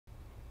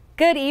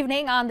Good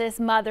evening on this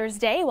Mother's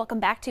Day. Welcome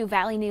back to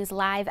Valley News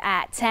Live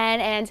at 10,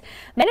 and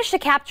managed to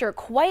capture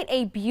quite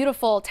a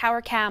beautiful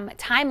tower cam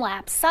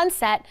time-lapse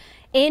sunset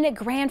in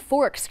Grand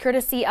Forks,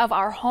 courtesy of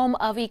our Home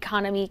of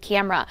Economy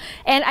camera.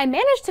 And I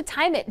managed to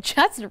time it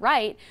just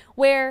right,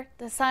 where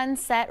the sun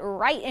set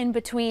right in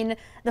between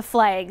the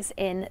flags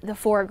in the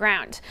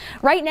foreground.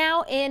 Right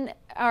now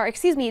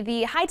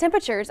the high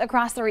temperatures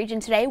across the region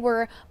today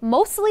were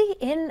mostly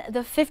in the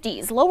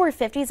 50s, lower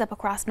 50s up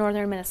across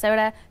northern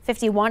Minnesota,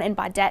 51 in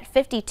Baudette,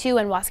 52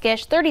 in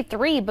Waskish,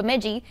 33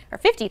 Bemidji, or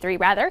 53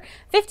 rather,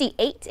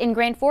 58 in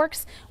Grand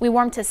Forks. We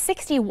warmed to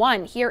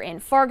 61 here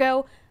in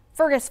Fargo,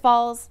 Fergus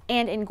Falls,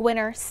 and in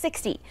Gwinner.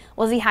 60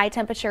 was the high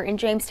temperature in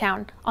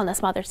Jamestown on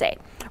this Mother's Day.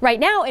 Right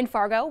now in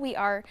Fargo, we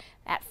are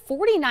at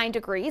 49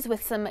 degrees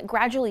with some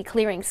gradually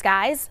clearing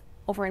skies.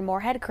 Over in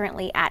Moorhead,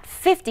 currently at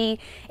 50,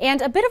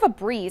 and a bit of a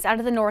breeze out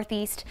of the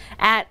northeast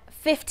at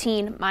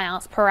 15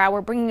 miles per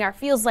hour, bringing our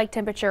feels-like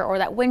temperature, or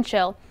that wind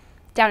chill,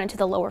 down into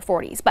the lower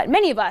 40s. But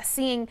many of us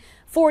seeing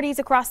 40s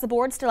across the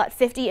board, still at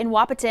 50 in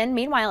Wahpeton.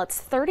 Meanwhile, it's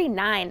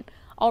 39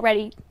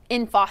 already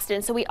in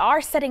Fosston, so we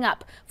are setting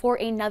up for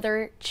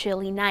another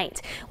chilly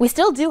night. We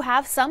still do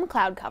have some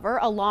cloud cover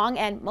along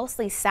and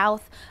mostly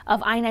south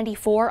of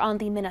I-94 on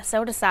the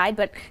Minnesota side,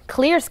 but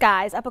clear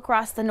skies up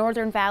across the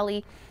Northern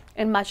Valley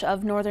and much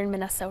of northern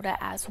Minnesota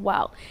as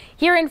well.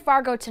 Here in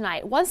Fargo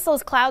tonight, once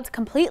those clouds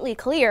completely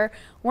clear,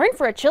 we're in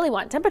for a chilly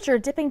one. Temperature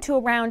dipping to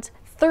around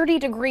 30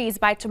 degrees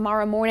by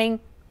tomorrow morning.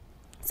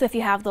 So if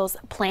you have those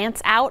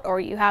plants out or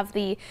you have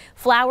the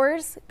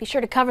flowers, be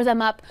sure to cover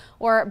them up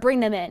or bring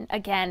them in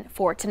again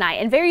for tonight.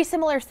 And very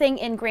similar thing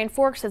in Grand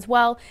Forks as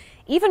well.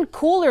 Even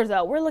cooler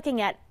though, we're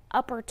looking at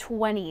upper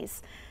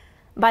 20s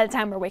by the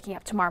time we're waking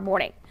up tomorrow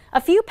morning. A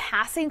few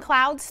passing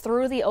clouds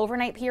through the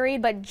overnight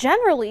period, but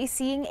generally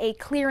seeing a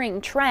clearing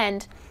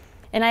trend.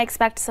 And I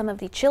expect some of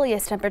the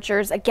chilliest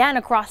temperatures again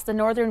across the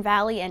Northern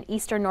Valley and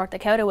eastern North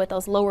Dakota with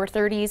those lower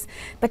 30s.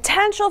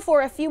 Potential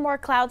for a few more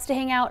clouds to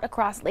hang out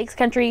across Lakes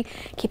Country,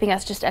 keeping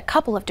us just a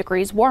couple of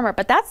degrees warmer.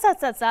 But that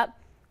sets us up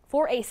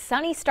for a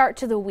sunny start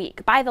to the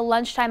week. By the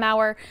lunchtime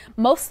hour,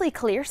 mostly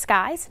clear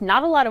skies,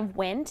 not a lot of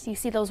wind. You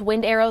see those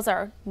wind arrows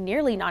are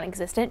nearly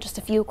non-existent, just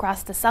a few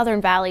across the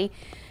Southern Valley.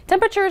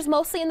 Temperatures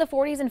mostly in the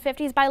 40s and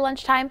 50s by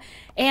lunchtime,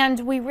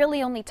 and we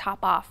really only top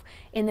off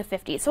in the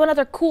 50s. So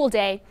another cool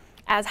day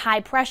as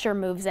high pressure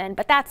moves in,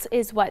 but that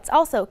is what's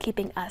also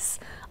keeping us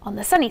on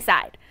the sunny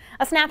side.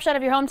 A snapshot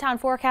of your hometown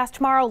forecast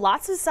tomorrow.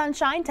 Lots of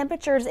sunshine,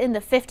 temperatures in the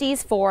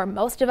 50s for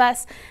most of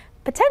us,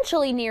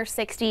 potentially near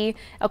 60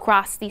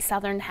 across the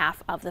southern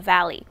half of the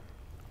valley.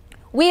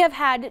 We have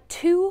had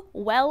two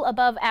well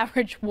above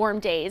average warm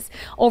days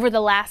over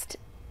the last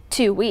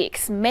 2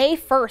 weeks. May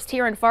 1st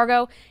here in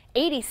Fargo,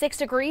 86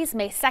 degrees.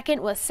 May 2nd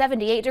was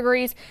 78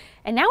 degrees.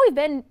 And now we've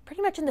been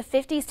pretty much in the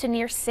 50s to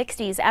near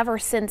 60s ever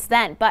since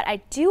then. But I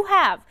do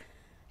have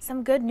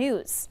some good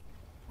news.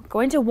 We're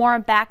going to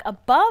warm back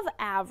above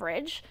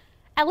average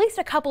at least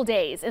a couple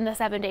days in the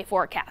 7-day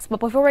forecast. But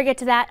before we get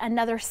to that,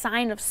 another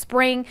sign of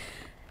spring.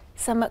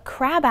 Some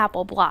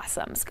crabapple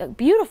blossoms. A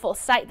beautiful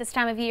sight this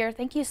time of year.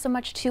 Thank you so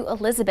much to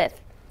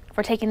Elizabeth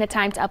for taking the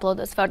time to upload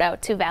this photo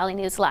to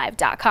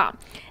valleynewslive.com.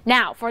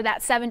 Now for that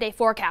 7-day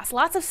forecast,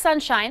 lots of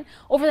sunshine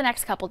over the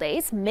next couple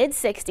days, mid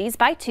 60s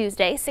by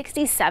Tuesday,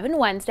 67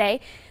 Wednesday.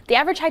 The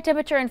average high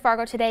temperature in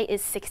Fargo today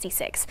is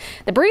 66.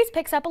 The breeze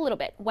picks up a little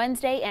bit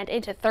Wednesday and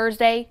into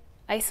Thursday.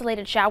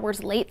 Isolated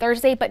showers late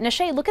Thursday, but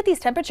Nishay, look at these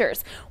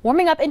temperatures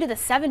warming up into the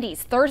 70s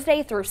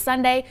Thursday through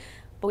Sunday.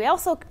 But we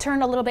also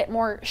turn a little bit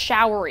more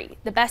showery.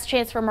 The best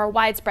chance for more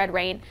widespread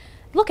rain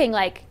looking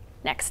like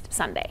next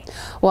Sunday.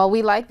 Well,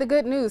 we like the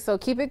good news, so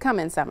keep it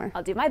coming, Summer.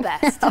 I'll do my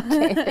best.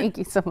 Okay, thank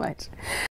you so much.